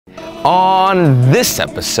On this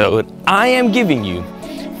episode, I am giving you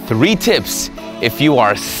 3 tips if you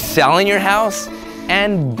are selling your house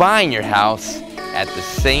and buying your house at the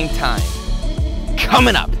same time.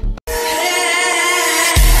 Coming up.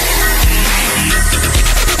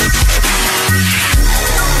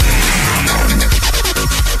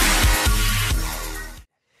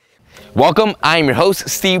 Welcome, I'm your host,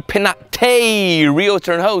 Steve Pinate,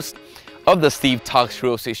 realtor and host of the Steve Talks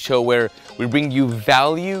Real Estate Show, where we bring you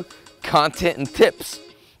value, content, and tips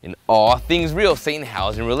in all things real estate and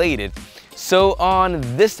housing related. So on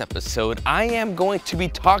this episode, I am going to be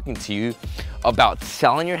talking to you about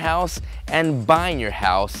selling your house and buying your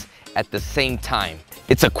house at the same time.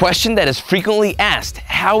 It's a question that is frequently asked.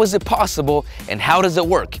 How is it possible and how does it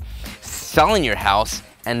work? Selling your house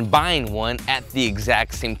and buying one at the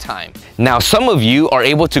exact same time. Now, some of you are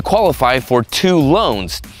able to qualify for 2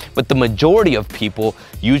 loans, but the majority of people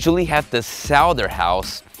usually have to sell their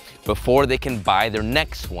house before they can buy their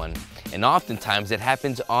next one. And oftentimes it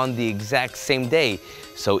happens on the exact same day.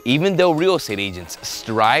 So even though real estate agents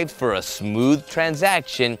strive for a smooth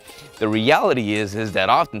transaction, the reality is that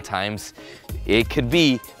oftentimes it could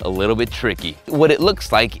be a little bit tricky. What it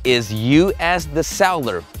looks like is you as the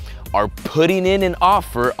seller are putting in an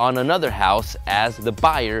offer on another house as the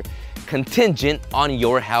buyer, contingent on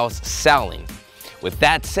your house selling. With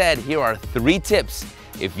that said, here are 3 tips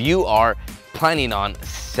if you are planning on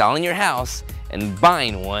selling your house and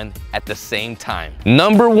buying one at the same time.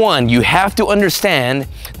 Number 1, you have to understand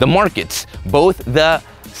the markets, both the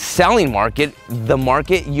selling market, the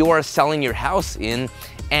market you are selling your house in,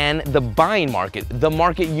 and the buying market, the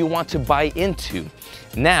market you want to buy into.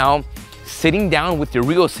 Now, sitting down with your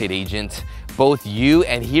real estate agent, both you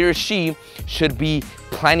and he or she should be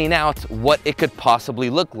planning out what it could possibly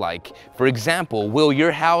look like. For example, will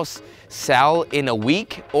your house sell in a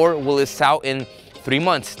week or will it sell in 3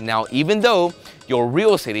 months? Now, even though your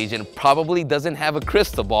real estate agent probably doesn't have a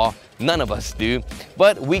crystal ball, none of us do,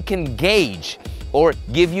 but we can gauge or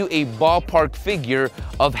give you a ballpark figure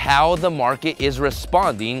of how the market is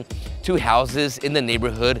responding to houses in the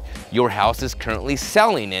neighborhood your house is currently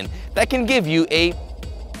selling in. That can give you a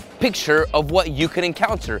picture of what you could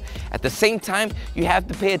encounter. At the same time, you have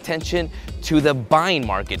to pay attention to the buying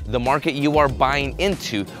market, the market you are buying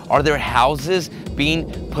into. Are there houses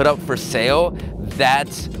being put up for sale that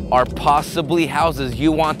are possibly houses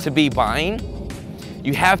you want to be buying?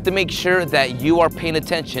 You have to make sure that you are paying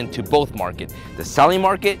attention to both markets, the selling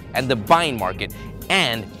market and the buying market.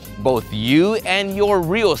 And both you and your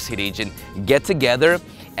real estate agent get together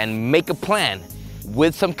and make a plan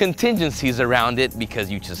with some contingencies around it, because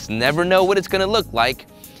you just never know what it's gonna look like,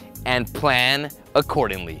 and plan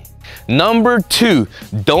accordingly. Number 2,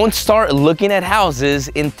 don't start looking at houses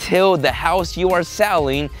until the house you are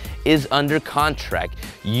selling is under contract.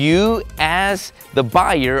 You as the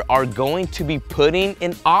buyer are going to be putting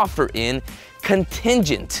an offer in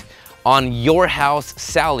contingent on your house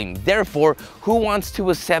selling. Therefore, who wants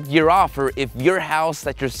to accept your offer if your house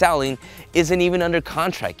that you're selling isn't even under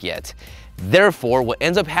contract yet? Therefore, what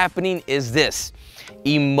ends up happening is this: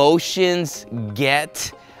 emotions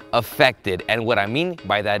get affected. And what I mean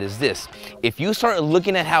by that is this: if you start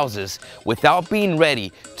looking at houses without being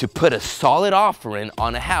ready to put a solid offer in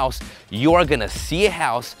on a house, you are gonna see a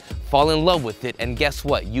house, fall in love with it, and guess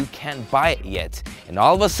what? You can't buy it yet. And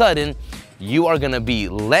all of a sudden, you are gonna be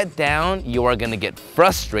let down, you are gonna get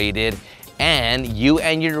frustrated, and you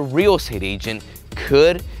and your real estate agent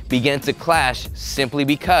could begin to clash simply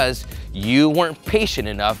because you weren't patient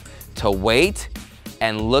enough to wait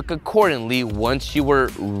and look accordingly once you were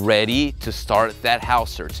ready to start that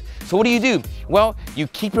house search. So what do? Well, you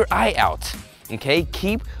keep your eye out, okay?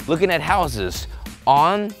 Keep looking at houses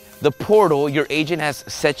on the portal your agent has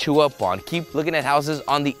set you up on. Keep looking at houses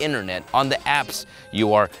on the internet, on the apps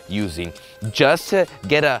you are using, just to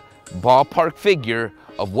get a ballpark figure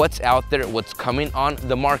of what's out there, what's coming on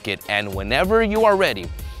the market. And whenever you are ready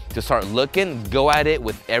to start looking, go at it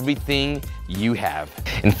with everything you have.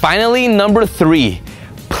 And finally, number 3,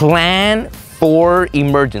 plan for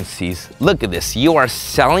emergencies. Look at this. You are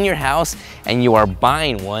selling your house and you are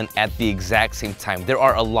buying one at the exact same time. There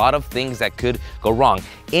are a lot of things that could go wrong.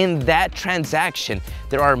 In that transaction,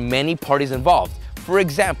 there are many parties involved. For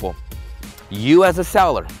example, you as a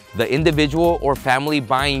seller, the individual or family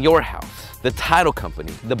buying your house, the title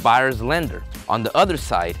company, the buyer's lender. On the other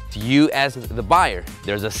side, you as the buyer,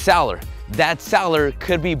 there's a seller. That seller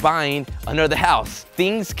could be buying another house.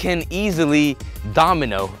 Things can easily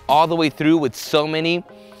domino all the way through with so many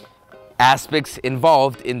aspects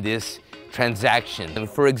involved in this transaction. And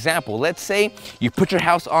for example, let's say you put your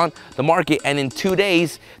house on the market and in 2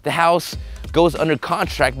 days, the house goes under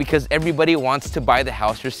contract because everybody wants to buy the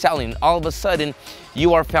house you're selling. All of a sudden,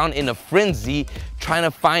 you are found in a frenzy trying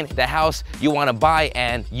to find the house you want to buy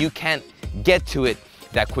and you can't get to it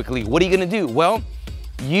that quickly. What are you gonna do? Well,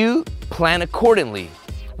 you plan accordingly.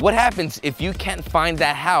 What happens if you can't find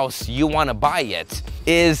that house you want to buy yet?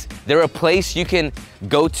 Is there a place you can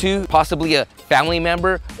go to, possibly a family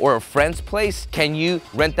member or a friend's place? Can you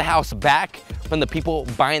rent the house back from the people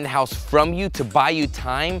buying the house from you to buy you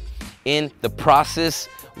time in the process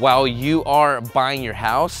while you are buying your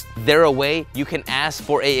house? There a way you can ask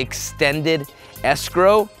for a extended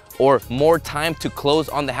escrow or more time to close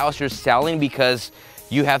on the house you're selling because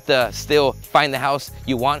you have to still find the house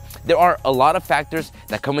you want? There are a lot of factors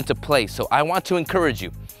that come into play, so I want to encourage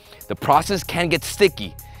you. The process can get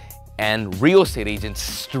sticky, and real estate agents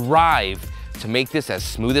strive to make this as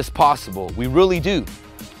smooth as possible. We really do.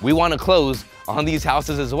 We want to close on these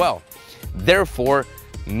houses as well. Therefore,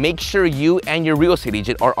 make sure you and your real estate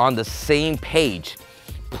agent are on the same page.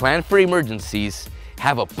 Plan for emergencies,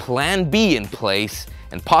 have a plan B in place,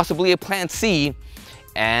 and possibly a plan C,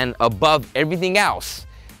 and above everything else,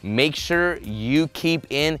 make sure you keep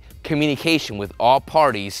in communication with all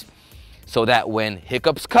parties so that when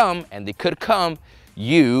hiccups come, and they could come,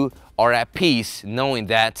 you are at peace knowing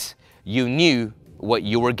that you knew what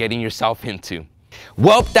you were getting yourself into.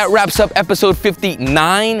 Well, that wraps up episode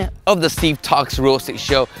 59 of the Steve Talks Real Estate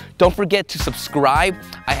Show. Don't forget to subscribe.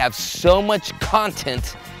 I have so much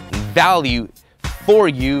content and value for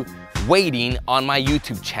you waiting on my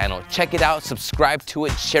YouTube channel. Check it out, subscribe to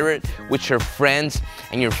it, share it with your friends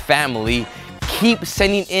and your family. Keep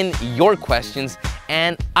sending in your questions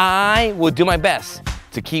and I will do my best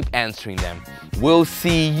to keep answering them. We'll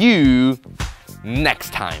see you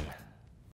next time.